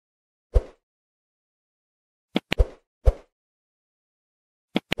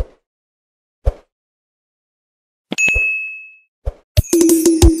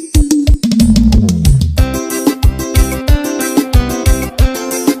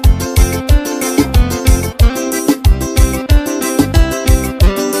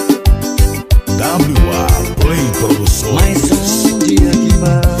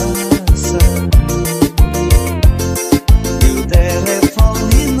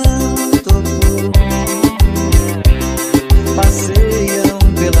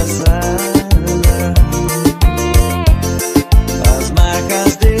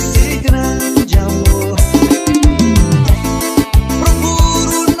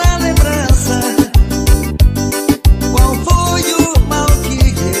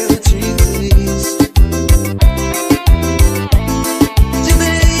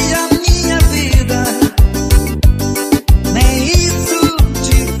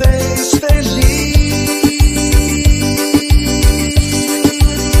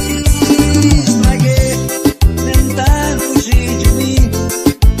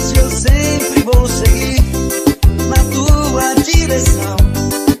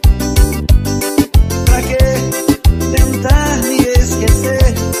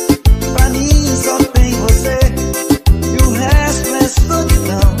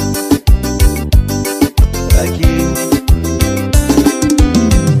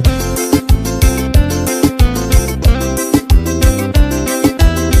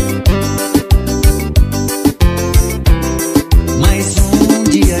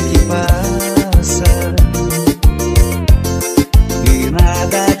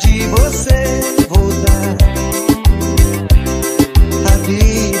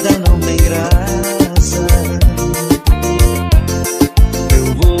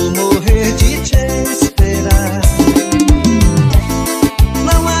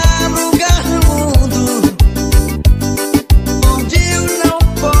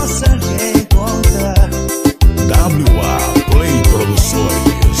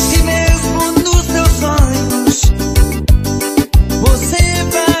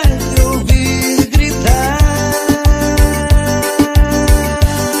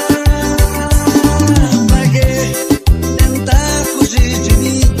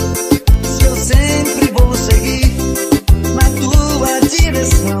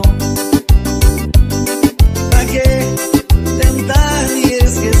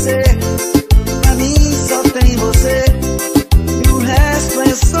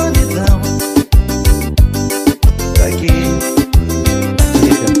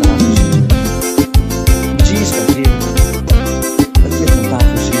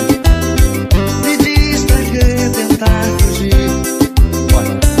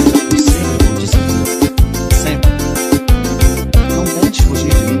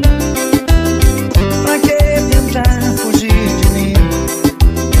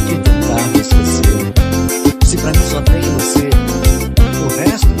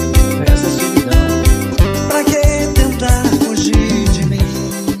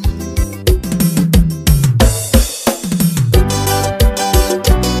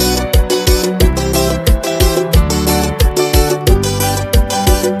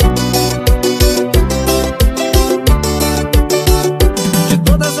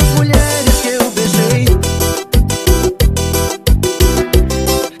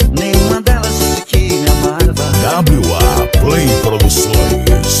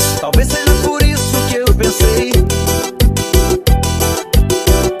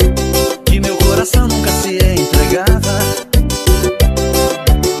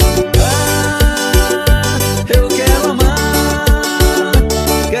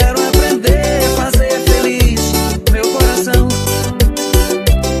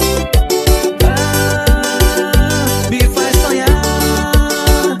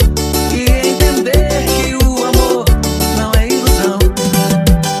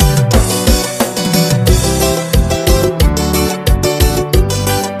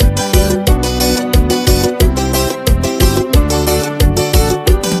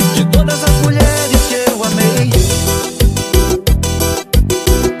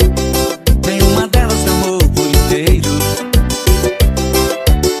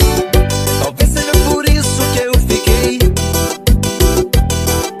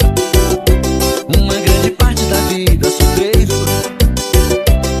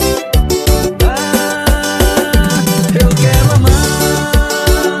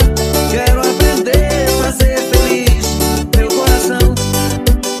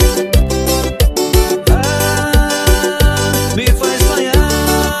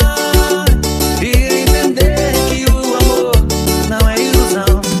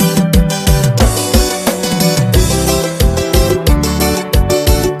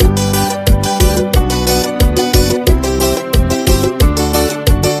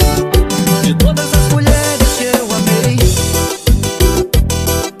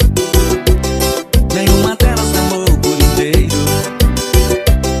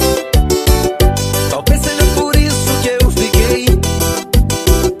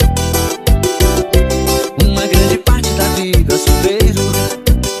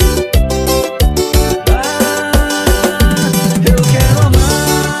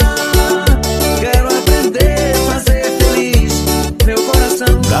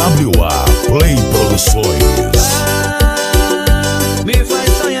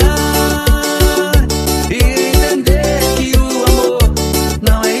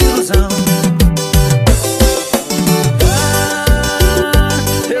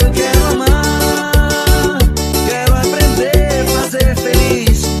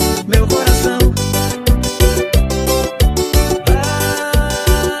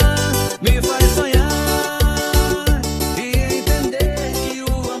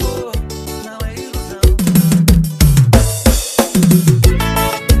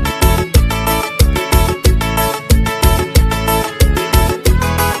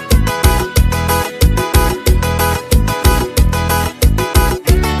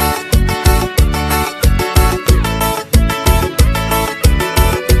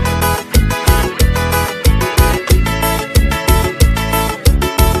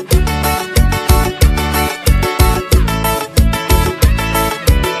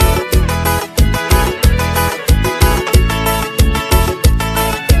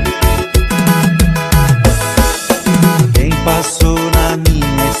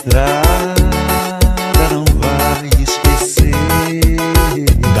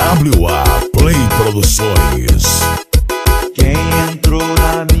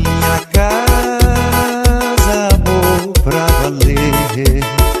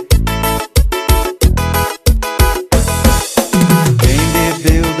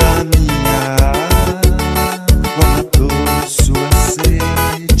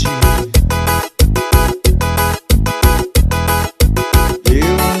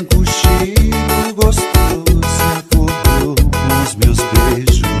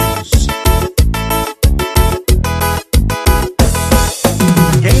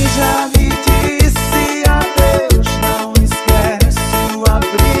Quem já me disse adeus não esquece o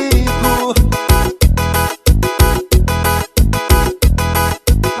abrigo.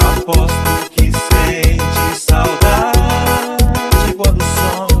 Aposto que sente saudade quando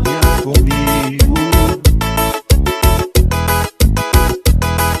sonha comigo.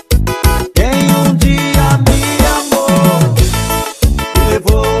 Quem um dia me amou e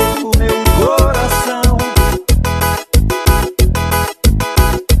levou o meu coração,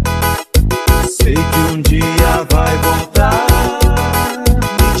 sei que um dia vai voltar,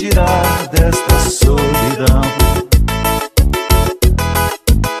 me tirar desta solidão.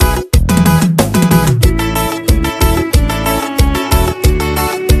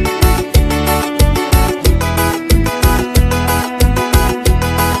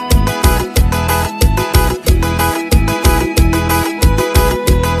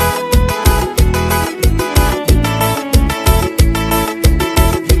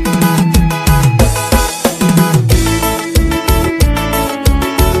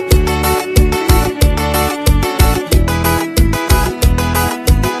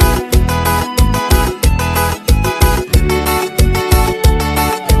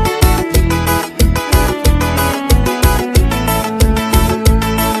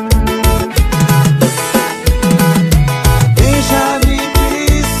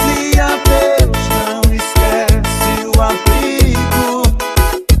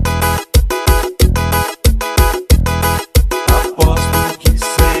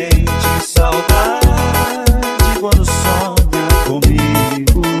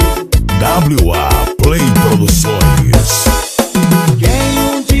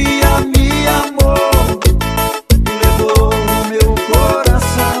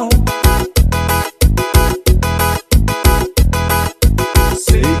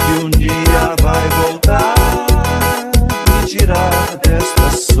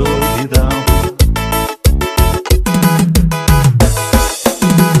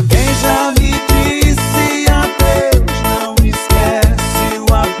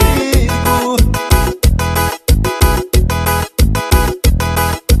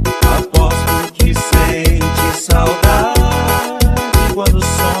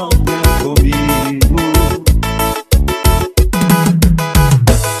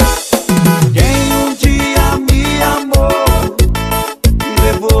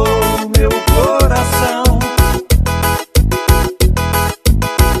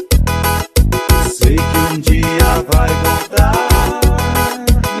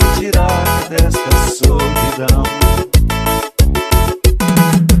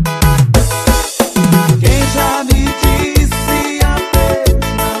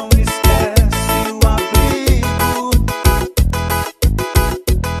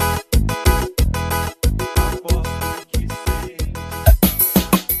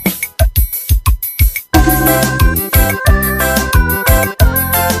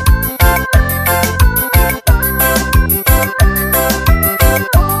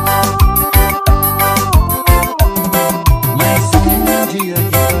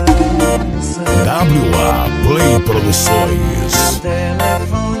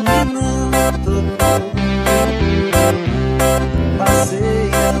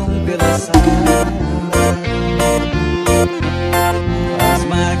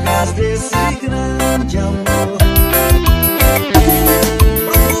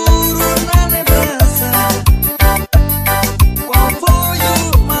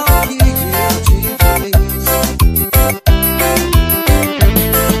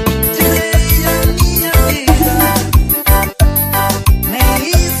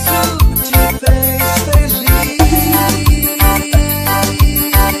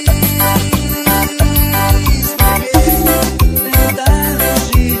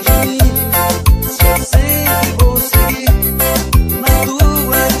 Sem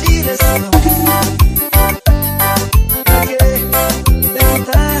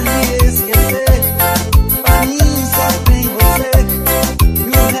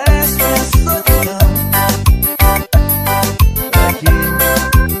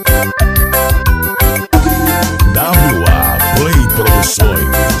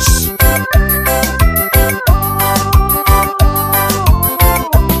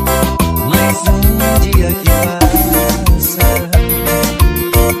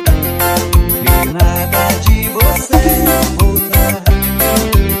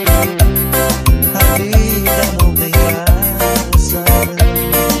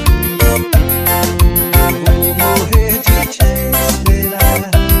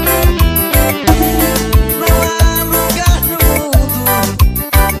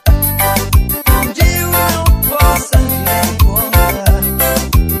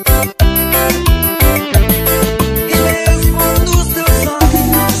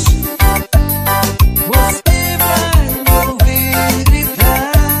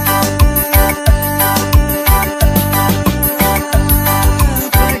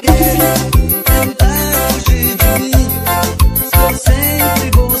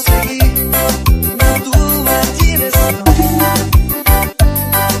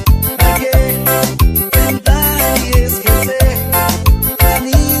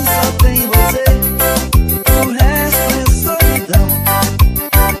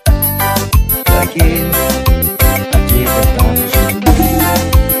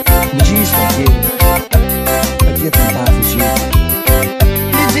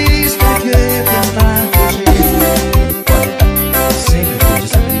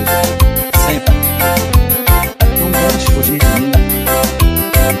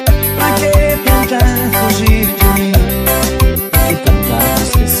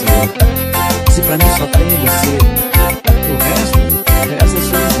pra mim só tem você. O resto é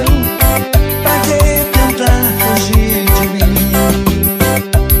solidão. Pra que tentar fugir de mim?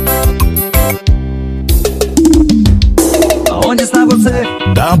 Aonde está você?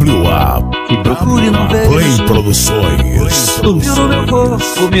 W.A. Que procure não vejo. Play Produções. Subiu no meu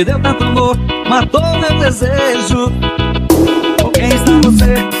corpo, me deu tanto amor, matou meu desejo. Com quem está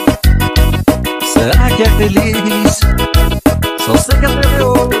você? Será que é feliz? Só sei que até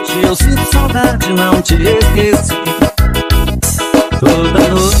hoje eu sinto saudade, não te esqueci. Toda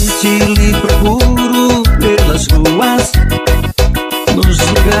noite lhe procuro pelas ruas, nos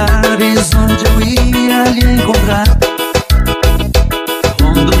lugares onde eu ia lhe encontrar.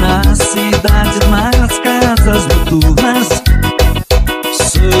 Rondo nas cidades, nas casas noturnas.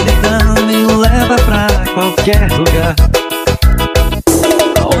 Solidão me leva pra qualquer lugar.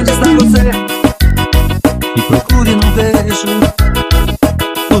 Aonde está você? Me procure e não vejo.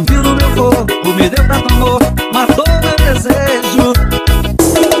 Subiu no meu corpo, me deu tanto amor, matou meu desejo.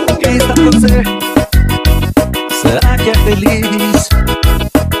 Com quem está você? Será que é feliz?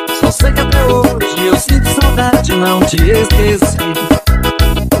 Só sei que até hoje eu sinto saudade, não te esqueci.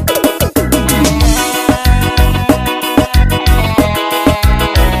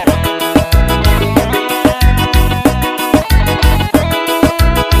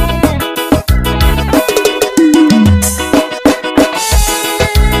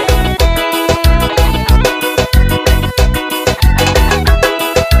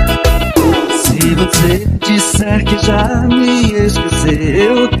 Disser que já me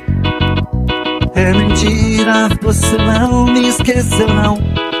esqueceu, é mentira, você não me esqueceu não.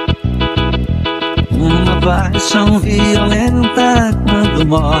 Uma paixão violenta quando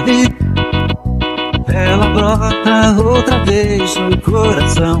morre, ela brota outra vez no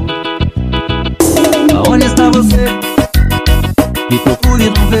coração. Aonde está você? Me procure e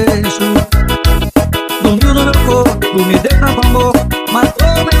não vejo. Dormiu no meu corpo, me deu tanto amor,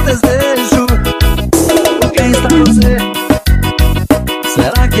 matou meu desejo. Quem está você?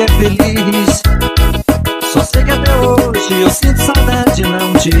 Será que é feliz? Só sei que até hoje eu sinto saudade,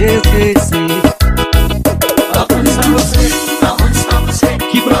 não te esqueci. Aonde está você? Aonde está você?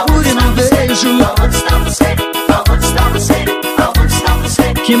 Que procure e não vejo. Aonde está você? Aonde está você? Aonde está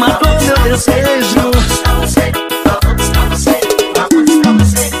você? Que matou meu desejo. Aonde está você? Aonde está você? Aonde está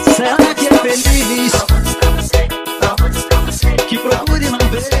você? Será que é feliz? Aonde está você? Aonde está você? Que procure e não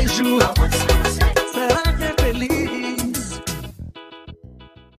vejo.